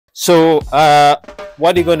So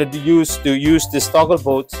what you're going to use this toggle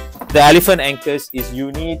bolts, the elephant anchors, is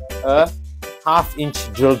you need a 1/2 inch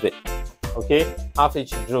drill bit. Okay, 1/2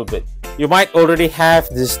 inch drill bit. You might already have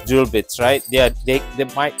these drill bits, right? They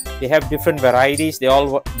have different varieties. They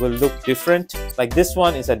all will look different. Like this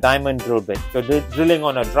one is a diamond drill bit. If you're drilling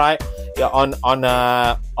on a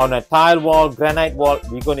on a tile wall, granite wall,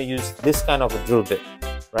 we're going to use this kind of a drill bit,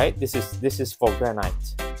 right? This is for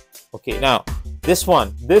granite. Okay, now this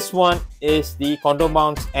one is the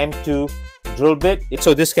Condomounts M2 drill bit.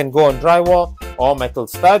 So this can go on drywall or metal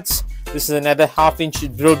studs. This is another 1/2 inch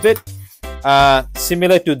drill bit.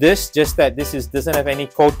 Similar to this, just that this doesn't have any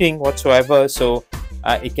coating whatsoever, so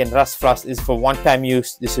it can rust fast. This is for one-time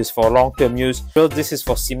use. This is for long-term use. This is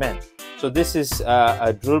for cement. So this is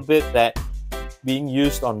a drill bit that being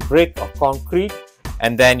used on brick or concrete.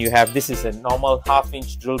 And then you have, this is a normal 1/2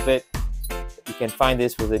 inch drill bit. You can find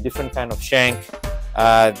this with a different kind of shank.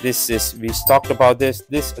 We talked about this.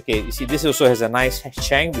 Okay, you see, this also has a nice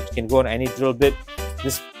shank which can go on any drill bit.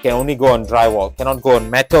 This can only go on drywall, cannot go on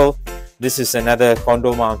metal. This is another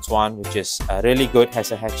Condomounts one, which is really good,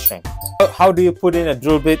 has a hex shank. How do you put in a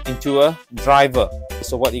drill bit into a driver?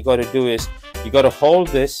 So what you got to do is, you got to hold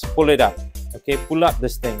this, pull it up. Okay, pull up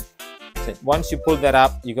this thing. So once you pull that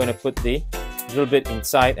up, you're going to put the drill bit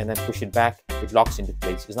inside and then push it back. It locks into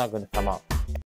place. It's not going to come out.